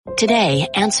Today,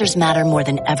 answers matter more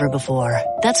than ever before.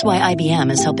 That's why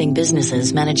IBM is helping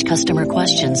businesses manage customer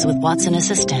questions with Watson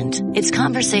Assistant. It's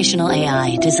conversational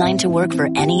AI designed to work for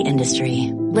any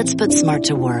industry. Let's put smart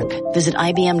to work. Visit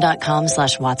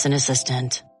IBM.com/Watson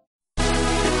Assistant.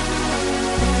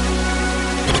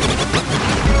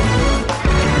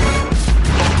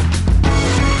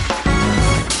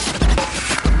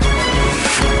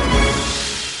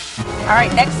 All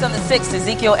right, next on the 6th,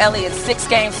 Ezekiel Elliott's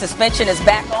 6-game suspension is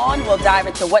back on. We'll dive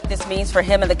into what this means for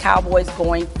him and the Cowboys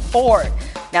going forward.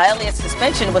 Now, Elliott's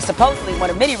suspension was supposedly one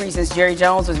of many reasons Jerry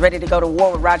Jones was ready to go to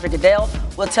war with Roger Goodell.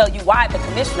 We'll tell you why the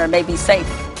commissioner may be safe,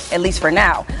 at least for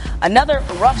now. Another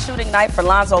rough shooting night for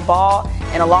Lonzo Ball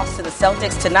and a loss to the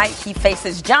Celtics. Tonight, he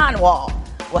faces John Wall.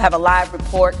 We'll have a live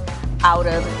report out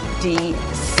of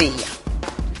D.C.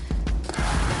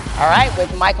 All right,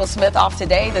 with Michael Smith off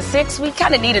today, the 6th, we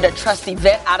kind of needed a trusty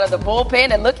vet out of the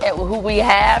bullpen, and look at who we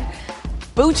have,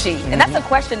 Bucci. And that's a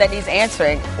question that needs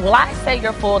answering. Will I say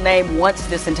your full name once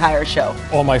this entire show?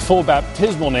 Well, my full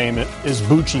baptismal name is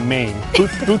Bucci Maine.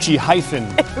 Bucci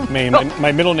hyphen Maine.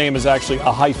 My middle name is actually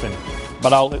a hyphen.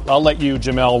 But I'll let you,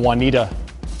 Jemele, Juanita,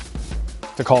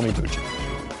 to call me Bucci.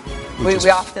 We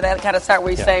off to that kind of start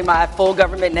where you're saying my full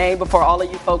government name before all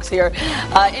of you folks here.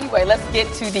 Anyway, let's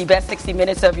get to the best 60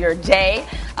 minutes of your day.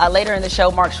 Later in the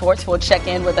show, Mark Schwartz will check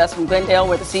in with us from Glendale,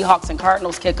 where the Seahawks and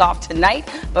Cardinals kick off tonight.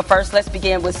 But first, let's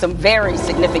begin with some very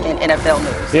significant NFL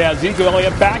news. Yeah, Ezekiel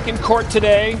Elliott back in court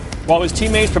today while his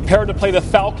teammates prepared to play the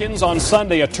Falcons on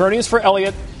Sunday. Attorneys for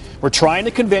Elliott were trying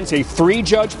to convince a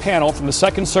 3-judge panel from the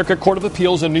Second Circuit Court of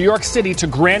Appeals in New York City to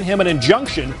grant him an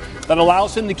injunction that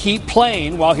allows him to keep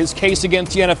playing while his case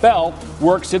against the NFL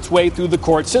works its way through the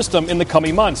court system in the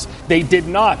coming months. They did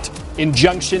not.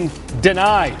 Injunction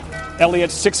denied.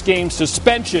 Elliott's 6-game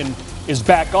suspension is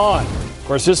back on. Of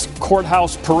course, this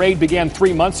courthouse parade began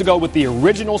 3 months ago with the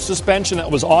original suspension. That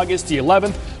was August the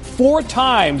 11th. 4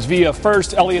 times via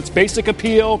first Elliott's basic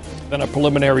appeal, then a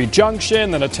preliminary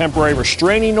injunction, then a temporary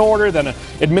restraining order, then an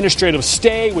administrative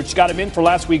stay, which got him in for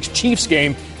last week's Chiefs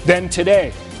game, then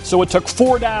today. So it took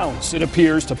 4 downs, it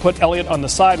appears, to put Elliott on the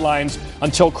sidelines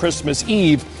until Christmas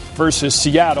Eve versus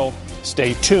Seattle.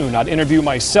 Stay tuned. I'd interview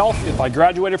myself if I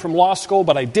graduated from law school,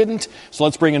 but I didn't. So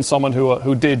let's bring in someone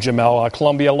who did, Jemele,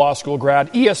 Columbia Law School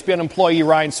grad, ESPN employee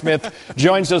Ryan Smith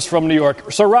joins us from New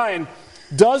York. So Ryan,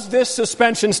 does this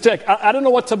suspension stick? I don't know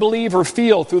what to believe or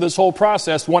feel through this whole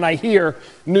process when I hear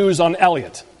news on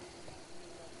Elliott.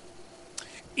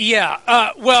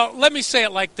 Yeah, well, let me say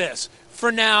it like this.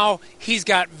 For now, he's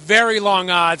got very long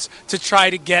odds to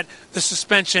try to get the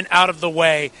suspension out of the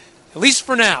way, at least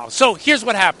for now. So here's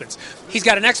what happens. He's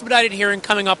got an expedited hearing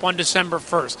coming up on December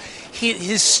 1st.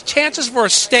 His chances for a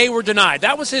stay were denied.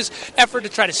 That was his effort to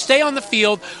try to stay on the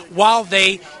field while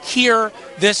they hear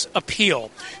this appeal.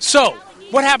 So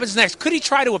what happens next? Could he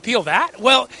try to appeal that?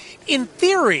 Well, in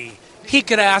theory, he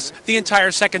could ask the entire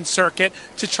Second Circuit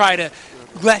to try to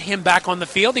let him back on the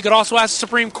field. He could also ask the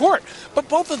Supreme Court. But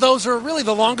both of those are really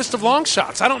the longest of long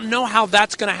shots. I don't know how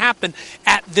that's going to happen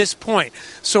at this point.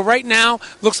 So right now,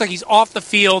 looks like he's off the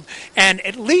field, and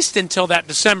at least until that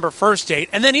December 1st date.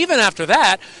 And then even after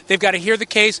that, they've got to hear the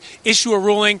case, issue a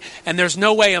ruling, and there's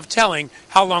no way of telling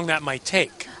how long that might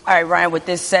take. All right, Ryan, with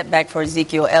this setback for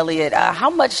Ezekiel Elliott, how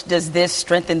much does this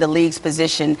strengthen the league's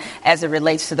position as it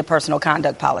relates to the personal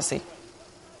conduct policy?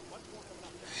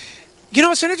 You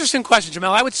know, it's an interesting question,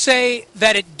 Jemele. I would say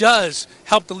that it does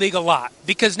help the league a lot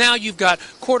because now you've got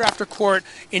court after court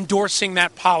endorsing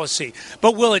that policy.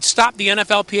 But will it stop the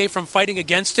NFLPA from fighting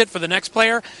against it for the next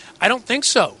player? I don't think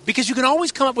so, because you can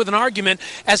always come up with an argument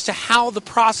as to how the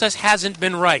process hasn't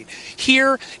been right.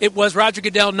 Here, it was Roger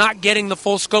Goodell not getting the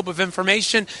full scope of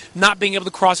information, not being able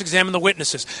to cross-examine the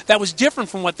witnesses. That was different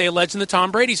from what they alleged in the Tom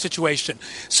Brady situation.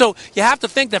 So you have to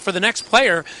think that for the next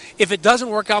player, if it doesn't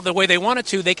work out the way they want it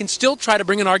to, they can still try to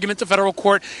bring an argument to federal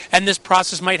court, and this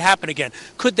process might happen again.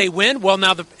 Could they win? Well,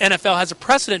 now the NFL has a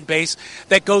precedent base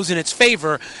that goes in its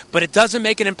favor, but it doesn't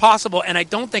make it impossible, and I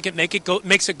don't think it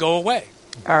makes it go away.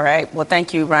 All right. Well,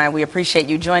 thank you, Ryan. We appreciate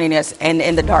you joining us, and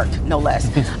in the dark, no less.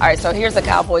 All right, so here's the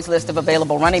Cowboys list of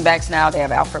available running backs now. They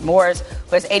have Alfred Morris,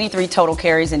 who has 83 total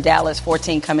carries in Dallas,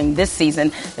 14 coming this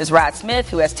season. There's Rod Smith,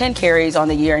 who has 10 carries on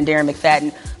the year, and Darren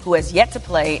McFadden, who has yet to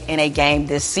play in a game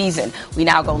this season. We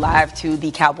now go live to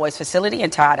the Cowboys facility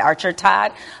and Todd Archer.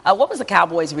 Todd, what was the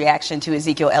Cowboys' reaction to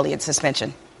Ezekiel Elliott's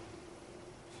suspension?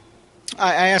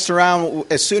 I asked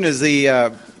around as soon as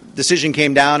the decision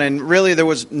came down, and really there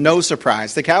was no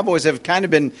surprise. The Cowboys have kind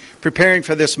of been preparing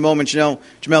for this moment,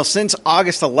 Jemele, since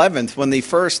August 11th when the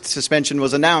first suspension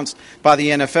was announced by the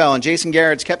NFL. And Jason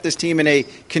Garrett's kept this team in a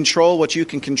control what you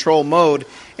can control mode.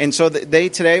 And so they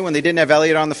today, when they didn't have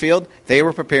Elliott on the field, they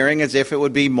were preparing as if it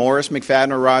would be Morris,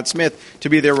 McFadden, or Rod Smith to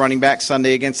be their running back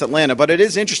Sunday against Atlanta. But it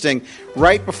is interesting,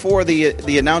 right before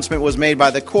the announcement was made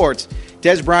by the courts,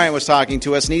 Des Bryant was talking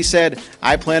to us, and he said,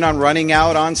 I plan on running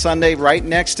out on Sunday right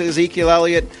next to Ezekiel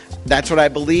Elliott. That's what I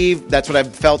believe. That's what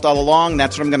I've felt all along.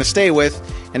 That's what I'm going to stay with.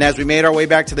 And as we made our way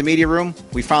back to the media room,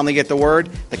 we finally get the word.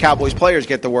 The Cowboys players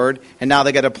get the word, and now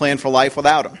they got a plan for life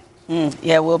without him.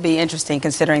 Yeah, it will be interesting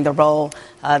considering the role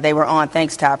they were on.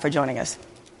 Thanks, Todd, for joining us.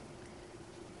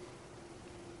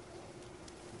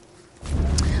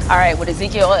 All right, with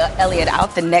Ezekiel Elliott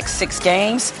out the next 6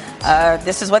 games,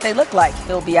 this is what they look like.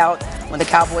 He'll be out when the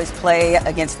Cowboys play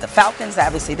against the Falcons,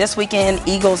 obviously this weekend,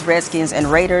 Eagles, Redskins,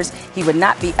 and Raiders. He would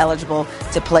not be eligible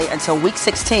to play until Week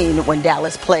 16 when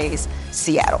Dallas plays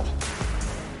Seattle.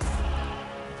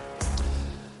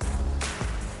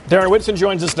 Darren Whitson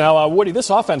joins us now. Woody, this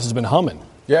offense has been humming.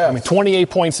 Yeah. I mean, 28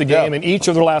 points a game in each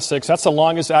of their last 6. That's the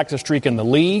longest active streak in the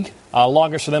league,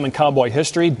 longest for them in Cowboy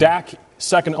history. Dak,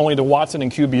 second only to Watson and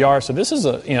QBR. So this is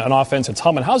an offense that's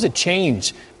humming. How's it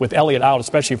changed with Elliott out,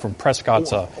 especially from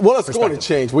Prescott's Well, it's going to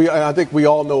change. I think we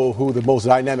all know who the most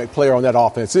dynamic player on that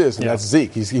offense is, and that's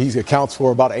Zeke. He accounts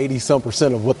for about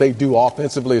 80-some% of what they do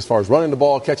offensively as far as running the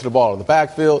ball, catching the ball in the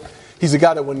backfield. He's a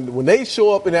guy that when they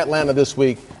show up in Atlanta this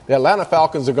week, the Atlanta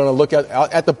Falcons are going to look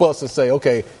at the bus and say,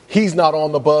 okay, he's not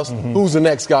on the bus. Mm-hmm. Who's the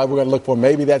next guy we're going to look for?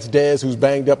 Maybe that's Dez, who's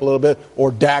banged up a little bit,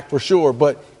 or Dak for sure.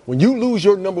 But when you lose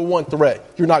your number one threat,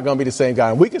 you're not going to be the same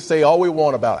guy. And we can say all we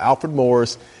want about Alfred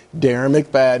Morris, Darren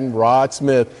McFadden, Rod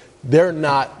Smith. They're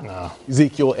not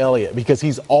Ezekiel Elliott because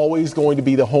he's always going to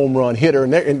be the home run hitter.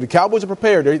 And the Cowboys are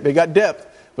prepared. They got depth.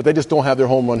 But they just don't have their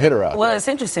home run hitter out. Well, it's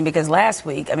interesting because last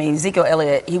week, Ezekiel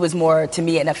Elliott, he was more, to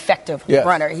me, an effective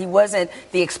runner. He wasn't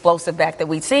the explosive back that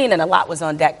we'd seen, and a lot was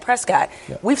on Dak Prescott.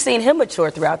 Yeah. We've seen him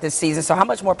mature throughout this season, so how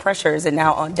much more pressure is it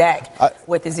now on Dak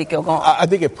with Ezekiel gone? I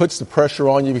think it puts the pressure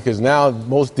on you because now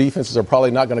most defenses are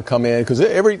probably not going to come in because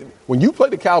when you play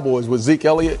the Cowboys with Zeke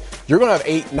Elliott, you're going to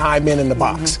have 8-9 men in the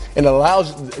box. Mm-hmm. And it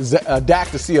allows Dak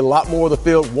to see a lot more of the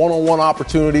field, one-on-one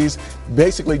opportunities.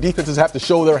 Basically, defenses have to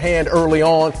show their hand early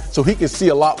on so he can see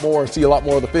a lot more of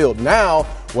the field. Now,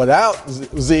 without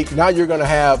Zeke, now you're going to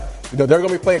have, they're going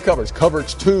to be playing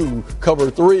coverage 2, cover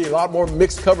 3, a lot more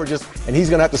mixed coverages, and he's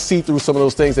going to have to see through some of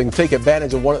those things and take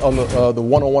advantage of the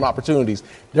one-on-one opportunities.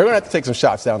 They're going to have to take some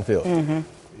shots downfield. Mm-hmm.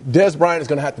 Des Bryant is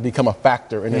going to have to become a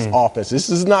factor in this offense.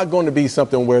 This is not going to be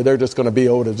something where they're just going to be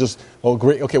able to just, we'll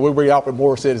bring Alfred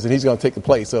Morris in, and he's going to take the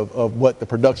place of what the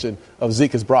production of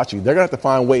Zeke has brought you. They're going to have to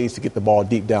find ways to get the ball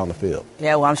deep down the field.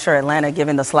 Yeah, well, I'm sure Atlanta,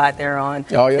 given the slide they're on,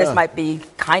 this might be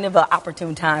kind of an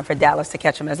opportune time for Dallas to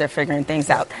catch them as they're figuring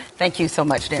things out. Thank you so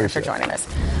much, Darren, for joining us.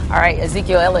 All right,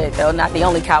 Ezekiel Elliott, though, not the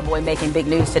only Cowboy making big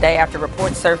news today after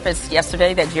reports surfaced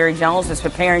yesterday that Jerry Jones is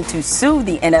preparing to sue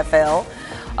the NFL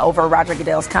over Roger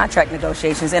Goodell's contract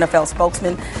negotiations. NFL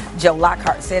spokesman Joe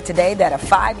Lockhart said today that a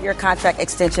 5-year contract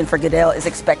extension for Goodell is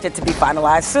expected to be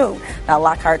finalized soon. Now,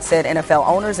 Lockhart said NFL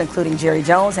owners, including Jerry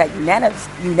Jones, had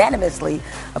unanimously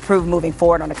approved moving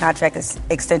forward on a contract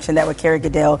extension that would carry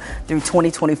Goodell through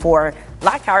 2024.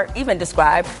 Lockhart even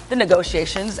described the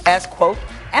negotiations as, quote,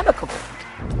 amicable.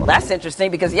 Well, that's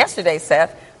interesting because yesterday,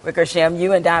 Seth Wickersham,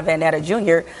 you and Don Van Natta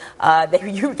Jr.,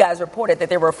 you guys reported that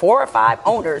there were 4 or 5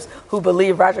 owners who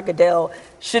believe Roger Goodell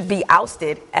should be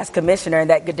ousted as commissioner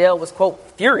and that Goodell was, quote,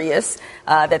 furious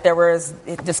that there was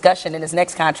discussion in his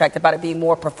next contract about it being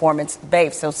more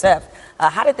performance-based. So, Seth,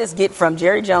 how did this get from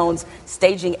Jerry Jones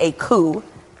staging a coup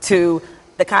to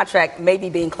the contract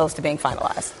maybe being close to being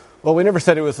finalized? Well, we never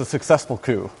said it was a successful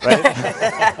coup, right?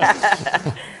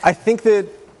 I think that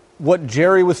what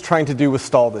Jerry was trying to do was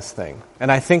stall this thing.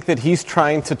 And I think that he's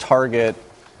trying to target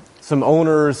some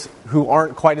owners who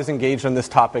aren't quite as engaged on this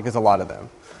topic as a lot of them.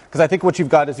 Because I think what you've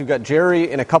got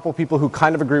Jerry and a couple people who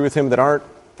kind of agree with him that aren't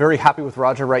very happy with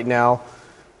Roger right now,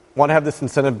 want to have this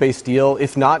incentive-based deal.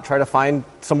 If not, try to find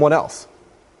someone else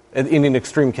in an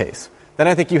extreme case. Then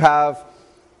I think you have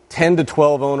 10 to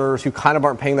 12 owners who kind of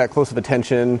aren't paying that close of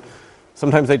attention.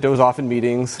 Sometimes they doze off in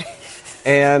meetings.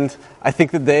 And I think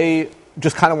that they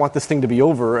just kind of want this thing to be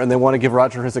over and they want to give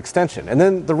Roger his extension. And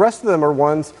then the rest of them are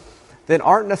ones that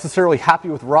aren't necessarily happy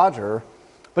with Roger,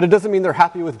 but it doesn't mean they're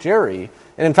happy with Jerry.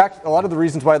 And in fact, a lot of the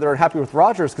reasons why they're unhappy with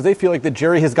Roger is because they feel like that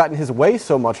Jerry has gotten his way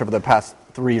so much over the past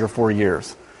 3 or 4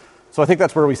 years. So I think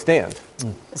that's where we stand.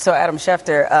 So, Adam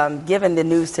Schefter, given the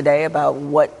news today about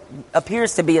what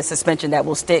appears to be a suspension that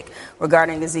will stick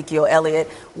regarding Ezekiel Elliott,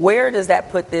 where does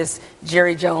that put this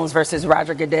Jerry Jones versus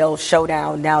Roger Goodell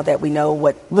showdown now that we know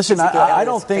what Listen, I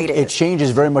don't think it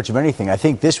changes very much of anything. I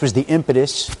think this was the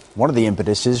impetus, one of the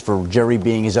impetuses for Jerry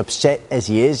being as upset as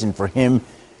he is and for him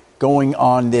going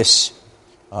on this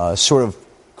sort of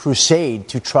crusade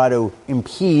to try to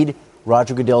impede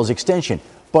Roger Goodell's extension.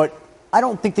 But I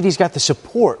don't think that he's got the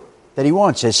support that he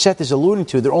wants. As Seth is alluding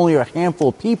to, there are only a handful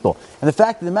of people. And the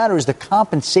fact of the matter is the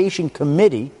compensation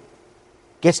committee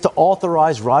gets to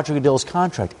authorize Roger Goodell's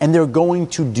contract, and they're going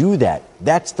to do that.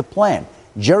 That's the plan.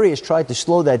 Jerry has tried to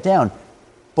slow that down,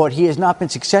 but he has not been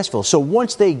successful. So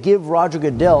once they give Roger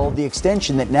Goodell the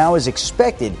extension that now is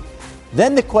expected,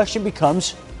 then the question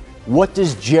becomes, what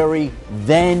does Jerry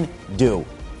then do?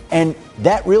 And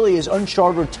that really is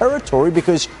uncharted territory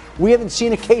because we haven't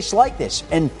seen a case like this.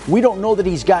 And we don't know that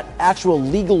he's got actual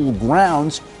legal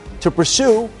grounds to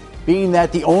pursue, being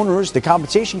that the owners, the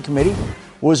compensation committee,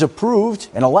 was approved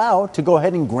and allowed to go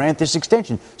ahead and grant this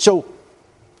extension. So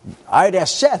I'd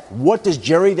ask Seth, what does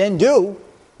Jerry then do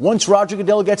once Roger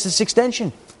Goodell gets this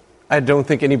extension? I don't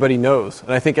think anybody knows.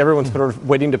 And I think everyone's sort of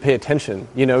waiting to pay attention.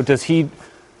 Does he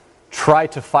try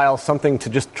to file something to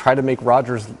just try to make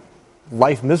Roger's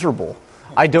life miserable?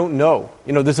 I don't know.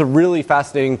 This is a really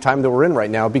fascinating time that we're in right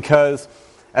now because,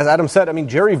 as Adam said,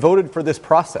 Jerry voted for this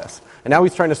process. And now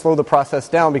he's trying to slow the process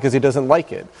down because he doesn't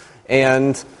like it.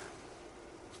 And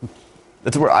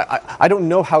that's where I don't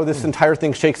know how this entire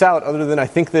thing shakes out, other than I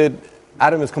think that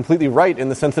Adam is completely right in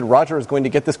the sense that Roger is going to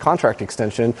get this contract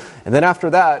extension. And then after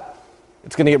that,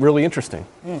 it's going to get really interesting.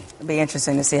 It'll be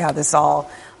interesting to see how this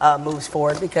all moves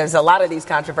forward because a lot of these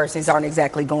controversies aren't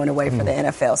exactly going away for the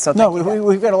NFL. So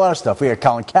we've got a lot of stuff. We got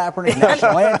Colin Kaepernick,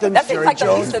 national anthems, that Jerry like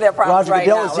Jones, Roger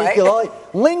Goodell, now, Ezekiel Elliott.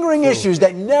 Lingering issues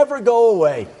that never go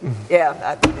away.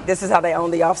 Yeah, this is how they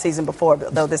owned the offseason before,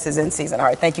 though this is in season. All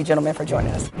right, thank you, gentlemen, for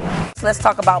joining us. So let's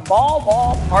talk about Ball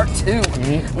Part 2.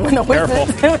 When the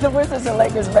Wizards and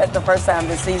Lakers met the first time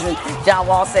this season, John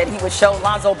Wall said he would show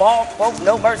Lonzo Ball, quote,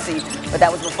 no mercy. But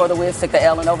that was before the Wiz took the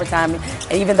L in overtime.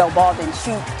 And even though Ball didn't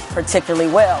shoot particularly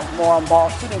well, more on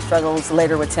Ball's shooting struggles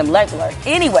later with Tim Legler.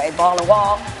 Anyway, Ball and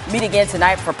Wall meet again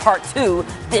tonight for Part 2.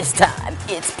 This time,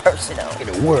 it's personal. In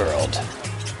a world.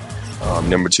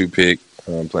 Number 2 pick,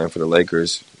 playing for the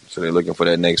Lakers. So they're looking for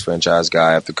that next franchise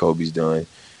guy after Kobe's done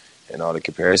and all the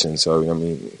comparisons. So,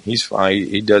 he's fine.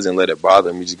 He doesn't let it bother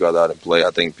him. He just goes out and play.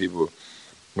 I think people,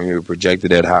 when you're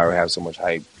projected that high or have so much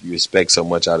hype, you expect so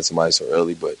much out of somebody so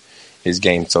early, but his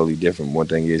game's totally different. One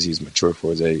thing is he's mature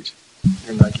for his age.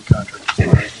 Your Nike contract.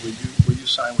 Will you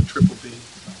sign with Triple B?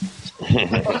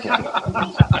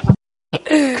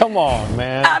 Come on,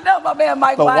 man. I know my man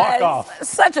Mike Wise.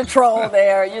 Such a troll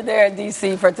there. You're there in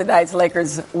D.C. for tonight's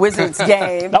Lakers-Wizards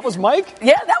game. That was Mike?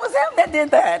 Yeah, that was him that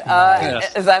did that.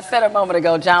 Yes. As I said a moment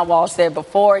ago, John Wall said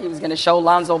before he was going to show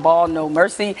Lonzo Ball no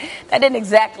mercy. That didn't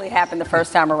exactly happen the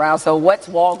first time around. So what's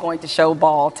Wall going to show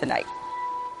Ball tonight?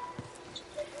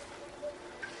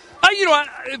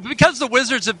 Because the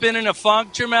Wizards have been in a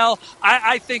funk, Jemele,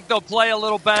 I think they'll play a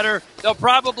little better. They'll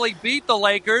probably beat the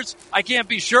Lakers. I can't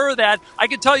be sure of that. I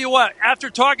can tell you what, after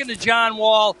talking to John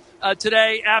Wall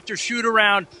today after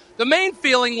shoot-around, the main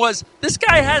feeling was this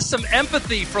guy has some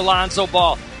empathy for Lonzo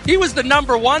Ball. He was the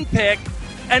number 1 pick,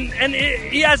 and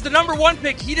he has the number 1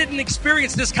 pick. He didn't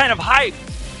experience this kind of hype.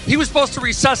 He was supposed to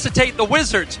resuscitate the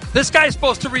Wizards. This guy's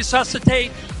supposed to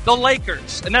resuscitate the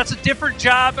Lakers, and that's a different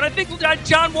job. And I think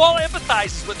John Wall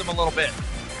empathizes with him a little bit.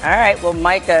 All right. Well,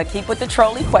 Mike, keep with the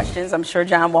trolley questions. I'm sure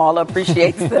John Wall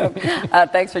appreciates them.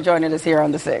 Thanks for joining us here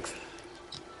on The Six.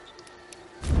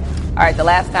 All right, the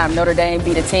last time Notre Dame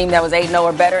beat a team that was 8-0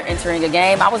 or better entering a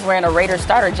game, I was wearing a Raiders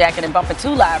starter jacket and bumping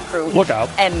 2 live crew. Look out.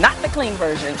 And not the clean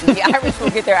version. The Irish will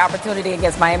get their opportunity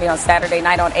against Miami on Saturday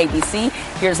night on ABC.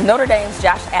 Here's Notre Dame's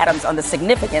Josh Adams on the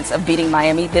significance of beating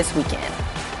Miami this weekend.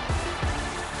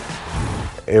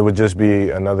 It would just be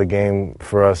another game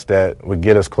for us that would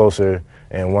get us closer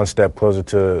and one step closer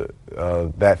to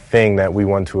that thing that we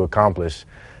want to accomplish.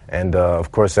 And,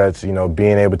 of course, that's,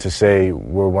 being able to say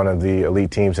we're one of the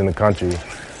elite teams in the country.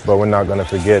 But we're not going to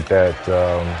forget that,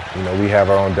 we have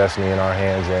our own destiny in our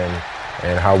hands,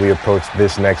 and how we approach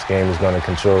this next game is going to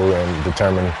control and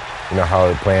determine, how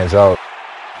it plans out.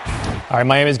 All right,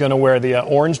 Miami's going to wear the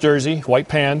orange jersey, white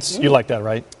pants. You like that,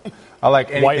 right? I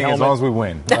like anything as long as we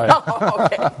win. Right.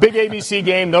 Okay. Big ABC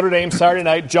game, Notre Dame, Saturday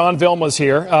night. John Vilma's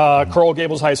here, Coral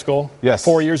Gables High School. Yes.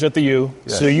 4 years at the U.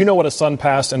 Yes. So you know what a Sun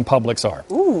Pass and Publix are.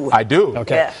 Ooh. I do.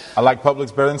 Okay. Yeah. I like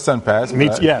Publix better than Sun Pass.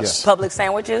 Yes. Yeah. Publix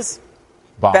sandwiches?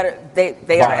 Bomb. Better.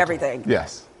 They are everything.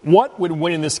 Yes. What would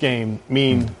winning this game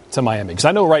mean to Miami? Because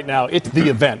I know right now the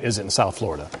event is in South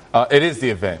Florida. It is the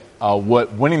event.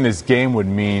 What winning this game would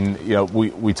mean,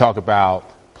 we talk about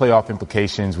playoff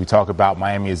implications. We talk about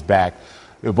Miami is back.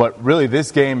 But really,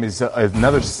 this game is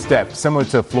another step, similar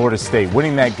to Florida State.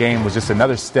 Winning that game was just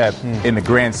another step in the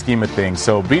grand scheme of things.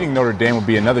 So beating Notre Dame will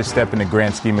be another step in the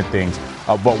grand scheme of things.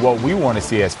 But what we want to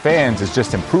see as fans is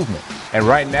just improvement. And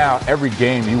right now, every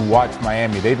game you watch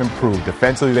Miami, they've improved.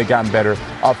 Defensively, they've gotten better.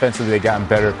 Offensively, they've gotten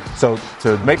better. So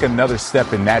to make another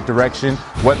step in that direction,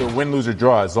 whether win, lose, or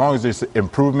draw, as long as there's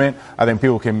improvement, I think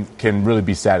people can really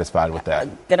be satisfied with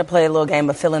that. Going to play a little game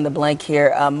of fill in the blank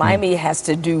here. Miami has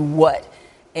to do what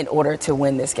in order to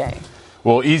win this game?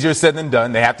 Well, easier said than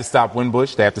done. They have to stop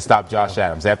Winbush. They have to stop Josh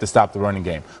Adams. They have to stop the running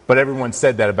game. But everyone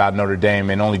said that about Notre Dame,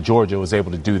 and only Georgia was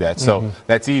able to do that. So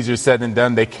that's easier said than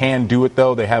done. They can do it,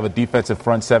 though. They have a defensive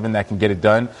front seven that can get it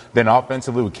done. Then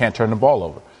offensively, we can't turn the ball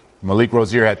over. Malik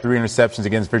Rozier had 3 interceptions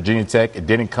against Virginia Tech. It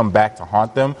didn't come back to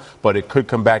haunt them, but it could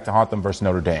come back to haunt them versus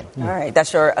Notre Dame. All right,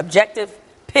 that's your objective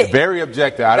pick. Very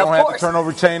objective. I don't have the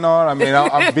turnover chain on. I mean,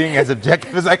 I'm being as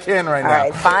objective as I can right now. All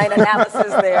right, fine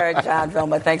analysis there, John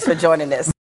Vilma. Thanks for joining us.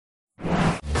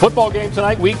 Football game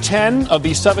tonight, week 10 of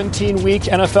the 17-week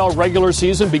NFL regular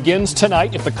season begins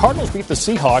tonight. If the Cardinals beat the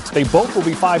Seahawks, they both will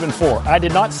be 5-4. I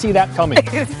did not see that coming.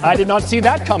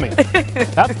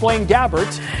 That's Blaine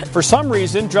Gabbert, for some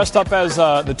reason, dressed up as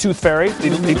the Tooth Fairy.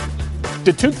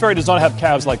 The Tooth Fairy does not have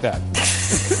calves like that.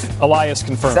 Elias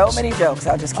confirms. So many jokes.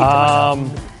 I'll just keep to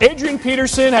myself. Adrian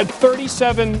Peterson had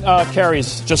 37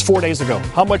 carries just 4 days ago.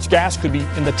 How much gas could be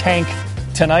in the tank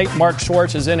tonight? Mark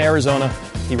Schwartz is in Arizona.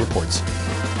 He reports.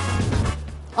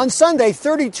 On Sunday,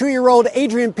 32-year-old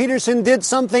Adrian Peterson did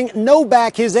something no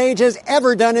back his age has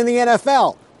ever done in the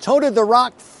NFL. Toted the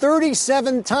rock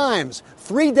 37 times.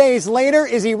 3 days later,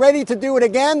 is he ready to do it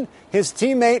again? His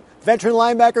teammate, veteran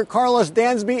linebacker Carlos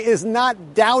Dansby, is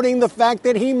not doubting the fact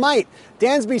that he might.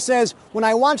 Dansby says, when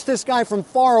I watched this guy from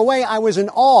far away, I was in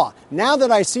awe. Now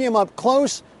that I see him up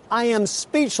close, I am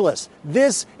speechless.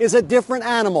 This is a different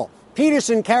animal.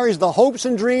 Peterson carries the hopes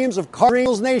and dreams of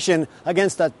Cardinals Nation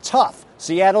against a tough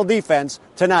Seattle defense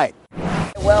tonight.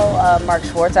 Well, Mark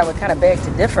Schwartz, I would kind of beg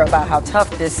to differ about how tough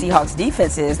this Seahawks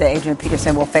defense is that Adrian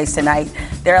Peterson will face tonight.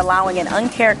 They're allowing an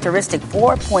uncharacteristic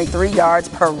 4.3 yards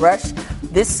per rush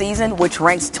this season, which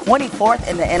ranks 24th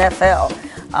in the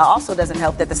NFL. Also doesn't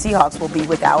help that the Seahawks will be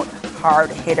without hard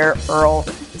hitter Earl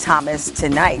Thomas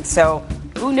tonight. So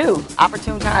who knew?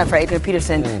 Opportune time for Adrian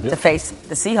Peterson to face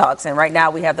the Seahawks. And right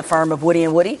now we have the firm of Woody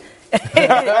and Woody.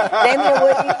 Damian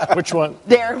Woody. Which one?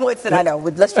 Darren Woodson, I know.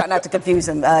 Let's try not to confuse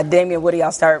him. Damian Woody,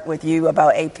 I'll start with you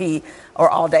about AP or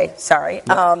all day. Sorry.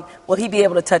 Will he be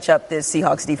able to touch up this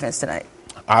Seahawks defense tonight?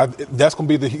 That's going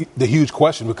to be the huge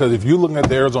question, because if you're looking at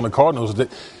the Arizona Cardinals,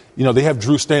 they have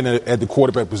Drew Stanton at the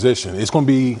quarterback position. It's going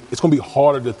to be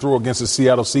harder to throw against the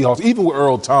Seattle Seahawks, even with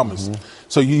Earl Thomas.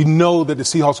 So you know that the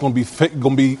Seahawks are going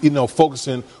to be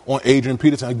focusing on Adrian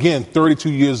Peterson. Again, 32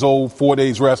 years old, 4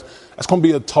 days rest. That's going to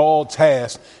be a tall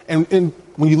task. And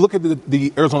when you look at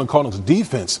the Arizona Cardinals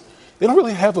defense, they don't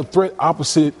really have a threat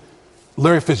opposite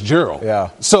Larry Fitzgerald. Yeah.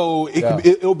 So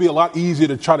it'll be a lot easier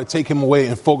to try to take him away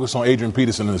and focus on Adrian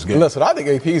Peterson in this game. Listen, I think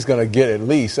AP is going to get at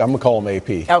least, I'm going to call him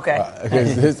AP. Okay.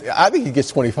 I think he gets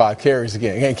 25 carries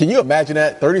again. And can you imagine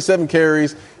that? 37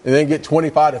 carries and then get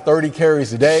 25 to 30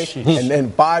 carries a day and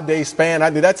then 5 day span.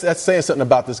 I think that's saying something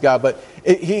about this guy. But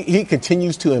he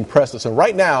continues to impress us. And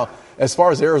right now, as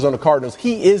far as the Arizona Cardinals,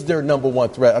 he is their number one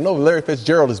threat. I know Larry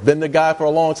Fitzgerald has been the guy for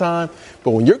a long time,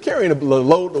 but when you're carrying the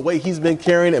load the way he's been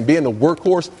carrying and being the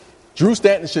workhorse, Drew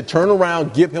Stanton should turn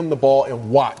around, give him the ball, and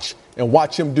watch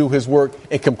him do his work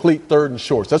and complete third and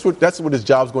shorts. That's what his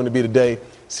job's going to be today.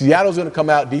 Seattle's going to come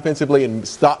out defensively and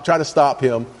try to stop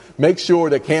him, make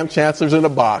sure that Cam Chancellor's in the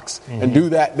box, and do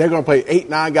that. They're going to play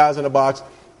 8-9 guys in the box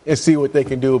and see what they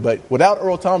can do. But without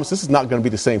Earl Thomas, this is not going to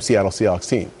be the same Seattle Seahawks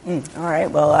team. All right,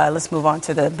 well, let's move on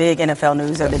to the big NFL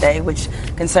news of the day, which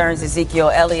concerns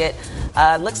Ezekiel Elliott.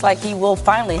 Looks like he will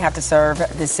finally have to serve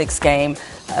the 6-game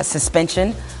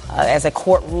suspension as a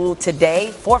court ruled today,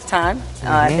 fourth time.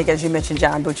 I think, as you mentioned,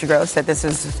 John Buccigross, that this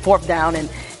is fourth down, and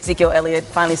Ezekiel Elliott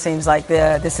finally seems like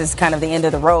this is kind of the end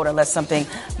of the road unless something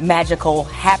magical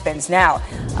happens. Now,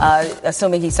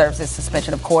 assuming he serves his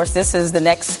suspension, of course, this is the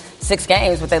next 6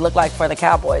 games, what they look like for the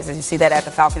Cowboys. And you see that at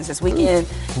the Falcons this weekend.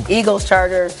 Eagles,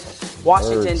 Chargers,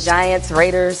 Washington, Giants,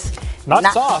 Raiders. Not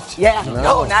soft. Yeah,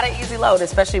 no, not an easy load,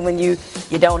 especially when you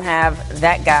don't have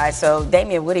that guy. So,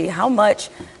 Damian Woody, how much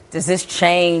does this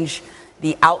change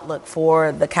the outlook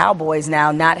for the Cowboys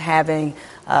now not having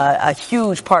a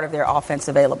huge part of their offense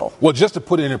available? Well, just to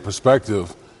put it in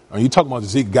perspective, you talk about the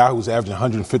Zeke guy who's averaging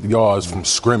 150 yards from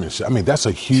scrimmage. I mean, that's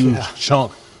a huge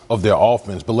chunk of their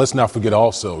offense. But let's not forget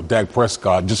also Dak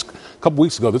Prescott. Just a couple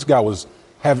weeks ago, this guy was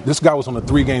this guy was on a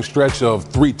 3-game stretch of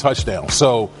 3 touchdowns.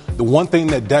 So the one thing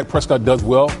that Dak Prescott does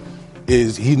well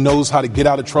is he knows how to get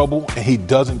out of trouble and he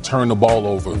doesn't turn the ball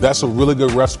over. That's a really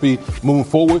good recipe moving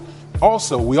forward.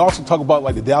 Also, we also talk about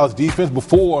like the Dallas defense.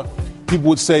 Before, people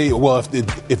would say, well,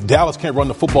 if Dallas can't run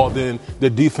the football, then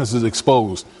their defense is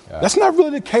exposed. Yeah. That's not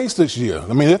really the case this year.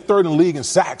 I mean, they're third in the league in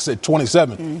sacks at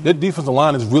 27. Mm-hmm. Their defensive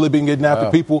line has really been getting after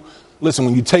people. Listen,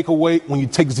 when you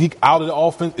take Zeke out of the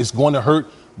offense, it's going to hurt.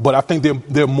 But I think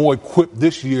they're more equipped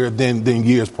this year than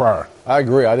years prior. I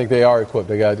agree. I think they are equipped.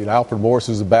 They got Alfred Morris,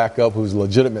 who's a backup, who's a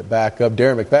legitimate backup.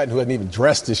 Darren McFadden, who hasn't even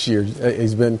dressed this year,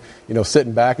 he's been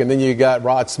sitting back. And then you got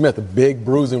Rod Smith, a big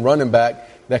bruising running back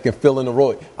that can fill in the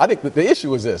role. I think the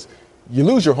issue is this: you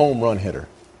lose your home run hitter,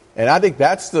 and I think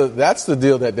that's the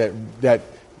deal that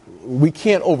we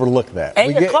can't overlook that.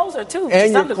 And your closer, too.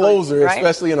 And your closer, right?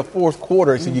 especially in the fourth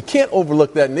quarter. So you can't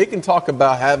overlook that. And they can talk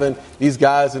about having these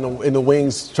guys in the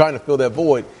wings trying to fill that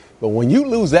void. But when you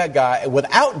lose that guy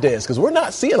without Dez, because we're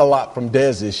not seeing a lot from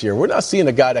Dez this year. We're not seeing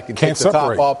a guy that can take the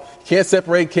top off, can't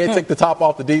separate, can't take the top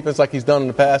off the defense like he's done in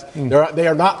the past. They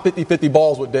are not 50-50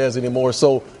 balls with Dez anymore.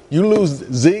 So you lose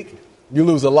Zeke, you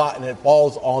lose a lot, and it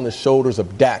falls on the shoulders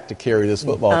of Dak to carry this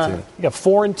football team. You got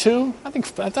 4-2. I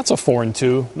think that's a 4-2. Don't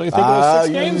you think it was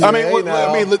 6 games? I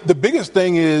mean, the biggest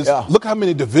thing is look how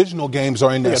many divisional games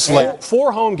are in that slate.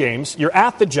 4 home games. You're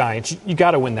at the Giants. You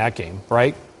got to win that game,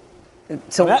 right?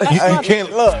 So you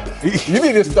can't look. You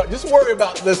need to start. Just worry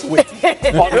about this week.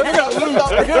 They're losing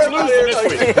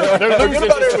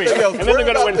this week, and then they're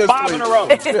going to win 5 in a row.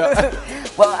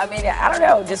 Well, I mean, I don't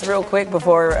know. Just real quick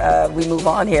before we move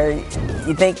on here,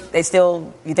 you think they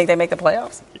make the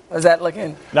playoffs? Was that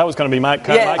looking? That was going to be my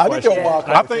question. I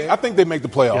think they make the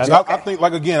playoffs. Yeah,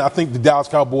 I think the Dallas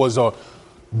Cowboys are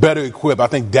better equipped. I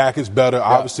think Dak is better. Yeah.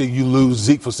 Obviously, you lose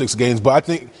Zeke for 6 games, but I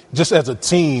think just as a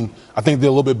team, I think they're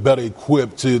a little bit better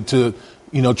equipped to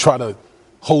try to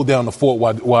hold down the fort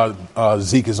while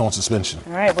Zeke is on suspension.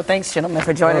 All right. Well, thanks, gentlemen,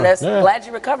 for joining us. Yeah. Glad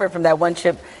you recovered from that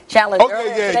one-chip challenge.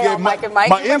 Yeah. My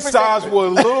insides were a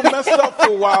little messed up for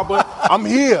a while, but I'm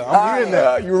here. I'm here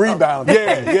now. You rebounded.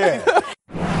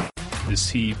 Yeah. Is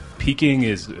he peaking?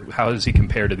 How does he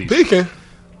compare to these? Peaking?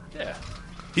 Yeah.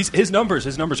 His numbers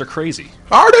are crazy.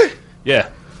 Are they? Yeah.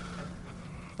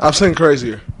 I've seen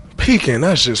crazier. Peaking,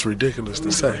 that's just ridiculous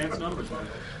to say. Advanced numbers,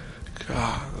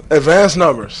 God. Advanced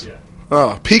numbers.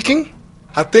 Yeah. Peaking?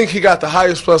 I think he got the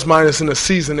highest plus-minus in the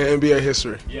season in NBA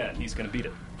history. Yeah, he's going to beat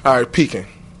it. All right, peaking.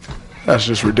 That's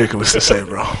just ridiculous to say,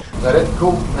 bro. Is that it?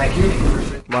 Cool. Thank you.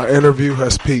 My interview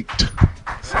has peaked.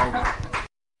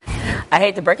 I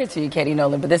hate to break it to you, Katie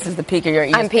Nolan, but this is the peak of your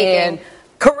ESPN I'm peaking.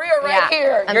 career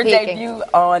here. I'm your peaking. debut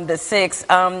on the 6.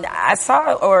 I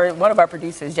saw, or one of our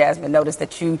producers, Jasmine, noticed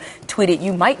that you tweeted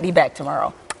you might be back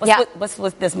tomorrow. What's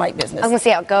this mic business? I'm going to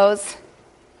see how it goes.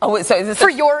 Oh, so is this for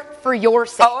your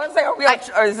sake? Oh, I was saying,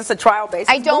 or is this a trial basis?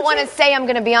 I don't want to say I'm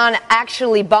going to be on,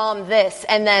 actually bomb this,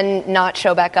 and then not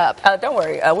show back up. Don't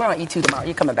worry. We're on E2 tomorrow.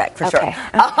 You're coming back for sure.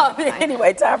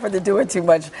 Anyway, time for the Doing Too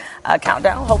Much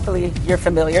countdown. Hopefully you're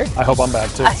familiar. I hope I'm back,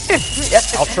 too.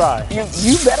 I'll try.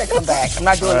 You better come back. I'm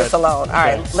not doing this alone. All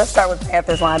right, let's start with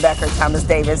Panthers linebacker Thomas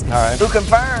Davis, who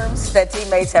confirms that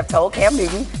teammates have told Cam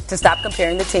Newton to stop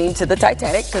comparing the team to the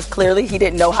Titanic, because clearly he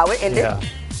didn't know how it ended. Yeah.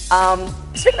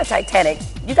 Speaking of Titanic,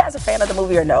 you guys a fan of the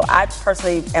movie or no? I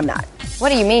personally am not. What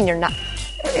do you mean you're not?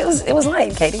 It was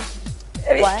lame, Katie.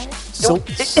 What?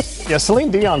 Celine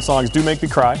Dion songs do make me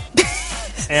cry.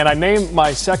 And I named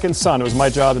my second son. It was my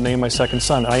job to name my second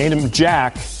son. I named him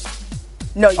Jack.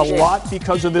 Lot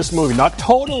because of this movie. Not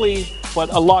totally,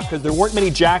 but a lot, because there weren't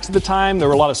many Jacks at the time. There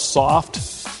were a lot of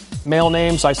soft male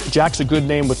names. Jack's a good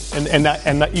name,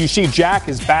 and you see Jack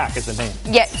is back as a name.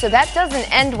 Yeah, so that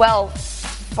doesn't end well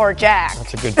for Jack.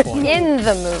 That's a good point. In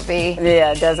the movie.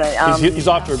 Yeah, it doesn't. He's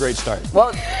off to a great start.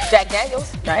 Well, Jack Daniels,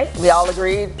 right? We all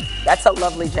agreed that's a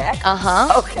lovely Jack.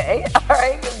 Uh-huh. Okay, all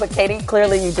right. But Katie,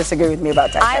 clearly you disagree with me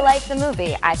about Titanic. I like the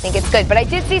movie. I think it's good. But I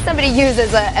did see somebody use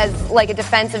as a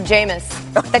defense of Jameis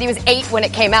that he was 8 when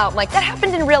it came out. I'm like, that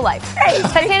happened in real life. Hey,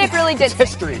 Titanic really did.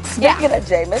 History. Speaking of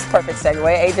Jameis, perfect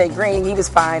segue. AJ Green, he was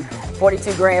fined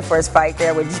 $42,000 for his fight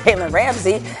there with Jalen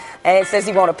Ramsey. And says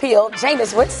he won't appeal.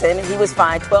 Jameis Winston, he was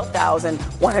fined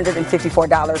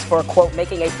 $12,154 for, quote,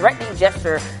 making a threatening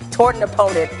gesture toward an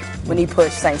opponent when he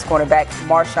pushed Saints cornerback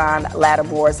Marshawn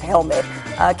Lattimore's helmet.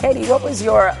 Katie, what was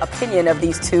your opinion of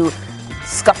these two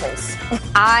scuffles?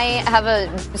 I have a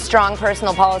strong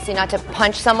personal policy not to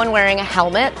punch someone wearing a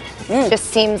helmet. Just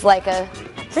seems like a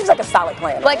solid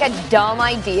plan. Like a dumb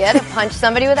idea to punch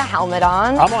somebody with a helmet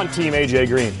on. I'm on team AJ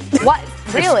Green. What?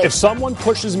 Really? If someone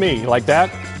pushes me like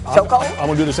that, Chokehold? I'm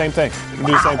going to do the same thing. Do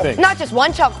the same thing. Not just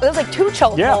one choke. It was like 2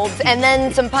 chokeholds and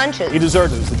then some punches. He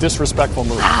deserved it. It was a disrespectful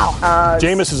move. Wow.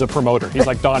 Jameis is a promoter. He's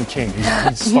like Don King. He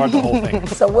started the whole thing.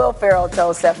 So Will Ferrell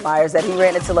told Seth Meyers that he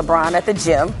ran into LeBron at the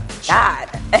gym. God.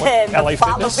 And LA the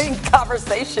following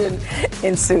conversation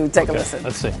ensued. Take a listen.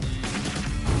 Let's see.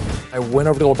 I went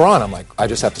over to LeBron. I'm like, I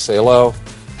just have to say hello.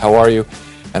 How are you?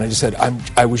 And I just said,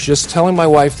 I was just telling my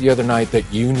wife the other night that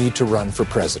you need to run for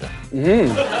president.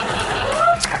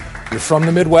 You're from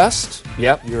the Midwest.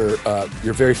 Yep. You're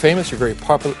very famous. You're very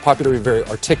popular. You're very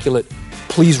articulate.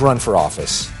 Please run for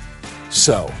office.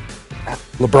 So,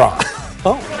 LeBron.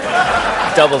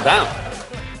 Oh. Double down.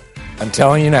 I'm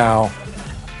telling you now,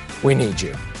 we need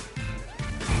you.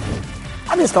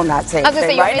 I'm just going to not say I was going to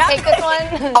say, you right want me to take this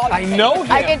one? I know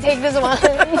him. I can take this one.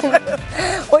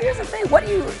 Well, here's the thing.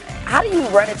 How do you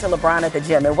run into LeBron at the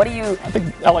gym? And what do you... I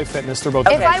think LA Fitness, they're both...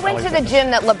 If I went to the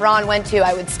gym that LeBron went to,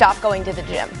 I would stop going to the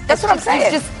gym. That's what I'm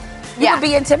saying. You would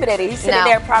be intimidated. He's sitting No.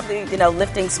 there probably,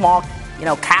 lifting small,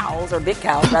 cows or big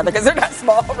cows, rather, because they're not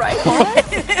small, right?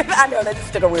 I know, that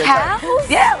just took a weird turn.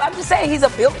 Cows? Yeah, I'm just saying he's a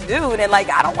built dude, and,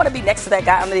 I don't want to be next to that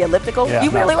guy on the elliptical. Yeah,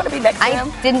 you really want to be next to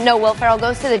him? I didn't know Will Ferrell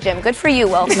goes to the gym. Good for you,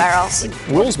 Will Ferrell.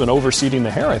 Will's been overseeding the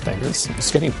hair, I think.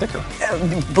 It's getting thicker.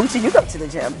 Bucci, you go to the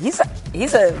gym.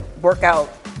 He's a workout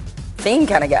fiend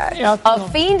kind of guy. Yeah. A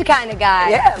fiend kind of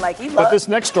guy. Yeah, he loves... But this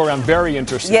next story, I'm very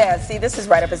interested. Yeah, see, this is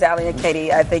right up his alley, and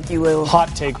Katie, I think you will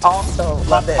Hot take. also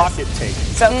love this. Pocket take.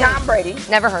 So Tom Brady,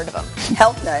 Never heard of him.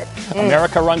 health nut,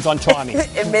 America runs on Tommy.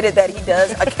 admitted that he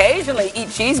does occasionally eat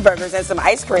cheeseburgers and some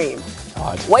ice cream.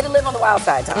 God. Way to live on the wild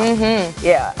side, Tom. Mm-hmm.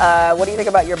 Yeah. What do you think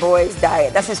about your boy's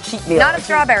diet? That's his cheat meal. Not a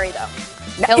strawberry, though.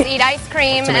 He'll eat ice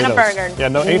cream and a Tomatoes. burger. Yeah,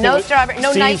 no strawberry,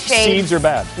 no seeds, nightshades. Seeds are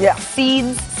bad. Yeah.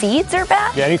 Seeds are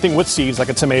bad? Yeah, anything with seeds, like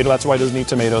a tomato, that's why he doesn't eat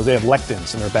tomatoes. They have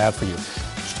lectins, and they're bad for you.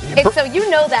 So you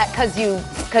know that because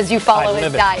you follow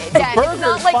his diet. Yeah, it's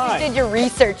not like fine. you did your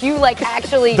research. You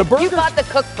actually you bought the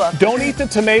cookbook. Don't eat the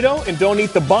tomato and don't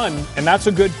eat the bun, and that's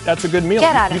a good meal.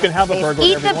 Get out of You can have a here. burger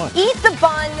whatever you want. Eat the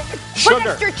bun. Sugar. Put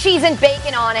extra cheese and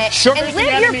bacon on it. Sugar's and the live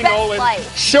your enemy, best Nolan.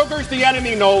 life. Sugar's the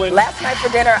enemy, Nolan. Last night for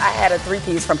dinner, I had a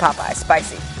 3-piece from Popeye,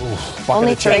 spicy.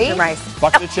 Only 3?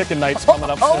 Bucket of chicken night's coming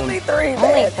up soon. Only 3, man.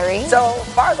 Only 3? So,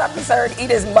 as far as I'm concerned,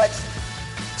 eat as much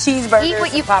cheeseburgers Eat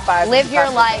what you Popeyes. live your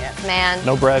life, man.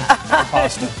 No bread, no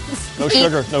pasta, no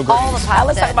sugar, no all grains. the pasta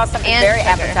Let's talk about something and very sugar.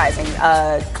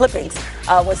 appetizing. Clippings.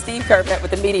 When Steve Kerr met with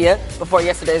the media before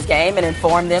yesterday's game and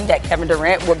informed them that Kevin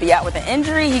Durant would be out with an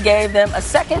injury, he gave them a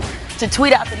second to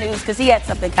tweet out the news because he had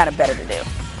something kind of better to do.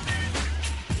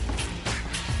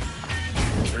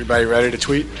 Everybody ready to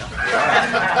tweet? Okay.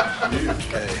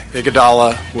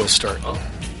 Iguodala will start.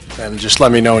 And just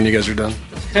let me know when you guys are done.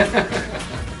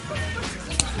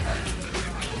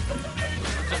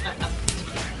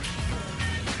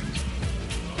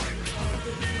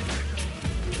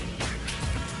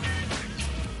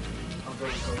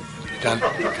 Done.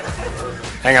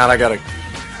 Hang on, I got a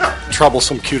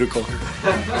troublesome cuticle here.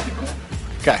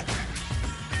 Okay.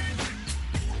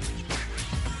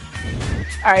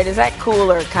 All right, is that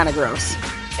cool or kind of gross?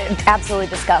 Absolutely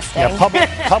disgusting. Yeah,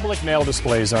 public nail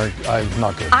displays are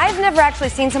not good. I've never actually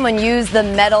seen someone use the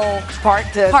metal part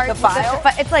to file.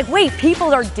 It's like, wait,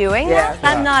 people are doing that?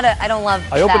 I don't love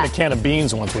I opened that. a can of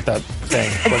beans once with that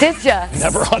thing. Did ya?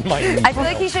 Never on my I feel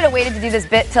like he should have waited to do this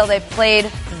bit till they played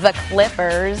the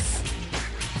Clippers.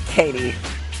 Katie.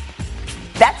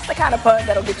 That's the kind of pun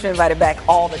that'll get you invited back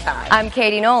all the time. I'm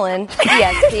Katie Nolan,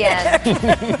 ESPN.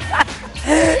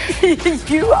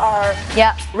 You are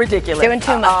ridiculous. Doing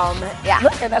too much.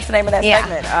 Look, and that's the name of that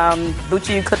segment.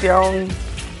 Bucci, you clip your own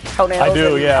toenails? I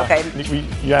do, yeah. Okay.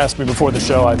 You asked me before the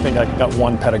show. I think I got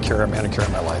one pedicure or manicure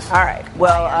in my life. All right.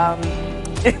 Well,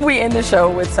 we end the show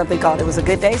with something called It Was a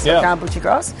Good Day. So, John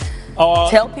Buccigross,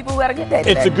 tell people who had a good day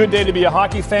today. It's a good day to be a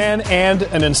hockey fan and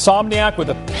an insomniac with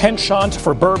a penchant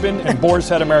for bourbon and Boar's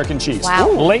Head American cheese. Wow.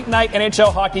 Late night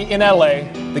NHL hockey in LA.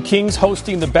 The Kings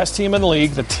hosting the best team in the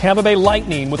league. The Tampa Bay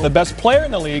Lightning with the best player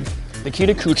in the league,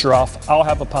 Nikita Kucherov. I'll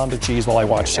have a pound of cheese while I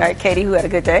watch it. All right, Katie, who had a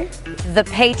good day? The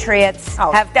Patriots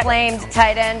have claimed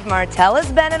tight end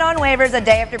Martellus Bennett on waivers a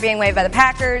day after being waived by the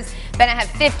Packers. Bennett had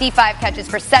 55 catches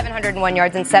for 701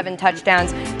 yards and 7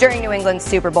 touchdowns during New England's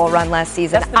Super Bowl run last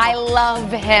season. I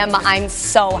love him. I'm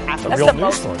so happy. That's the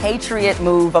most Patriot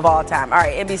move of all time. All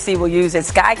right, NBC will use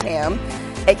its Skycam,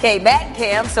 a.k.a. Madden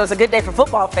Cam, so it's a good day for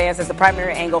football fans as the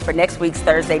primary angle for next week's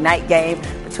Thursday night game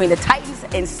between the Titans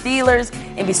and Steelers.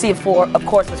 NBC, of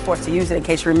course, was forced to use it in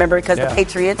case you remember because the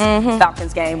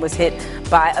Patriots-Falcons game was hit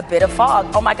by a bit of fog.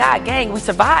 Oh, my God, gang, we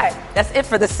survived. That's it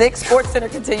for the 6. Sports Center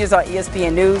continues on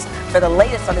ESPN News. For the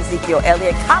latest on Ezekiel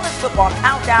Elliott, college football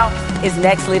countdown is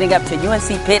next, leading up to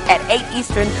UNC Pitt at 8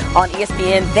 Eastern on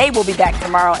ESPN. They will be back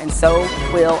tomorrow, and so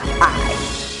will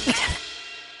I.